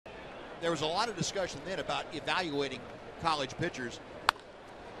there was a lot of discussion then about evaluating college pitchers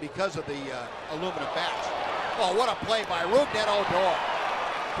because of the aluminum bats. Oh, what a play by Rougned Odor.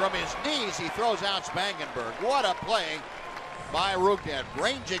 From his knees, he throws out Spangenberg. What a play by Rougned,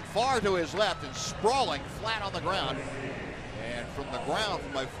 ranging far to his left and sprawling flat on the ground. And from the ground,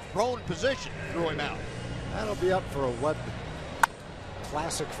 from a prone position, threw him out. That'll be up for a web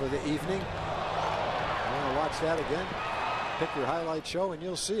classic for the evening. You want to watch that again? Pick your highlight show and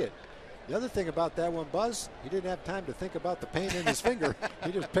you'll see it. The other thing about that one, Buzz, he didn't have time to think about the pain in his finger.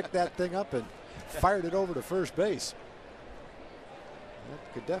 He just picked that thing up and fired it over to first base.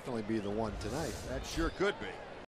 That could definitely be the one tonight. That sure could be.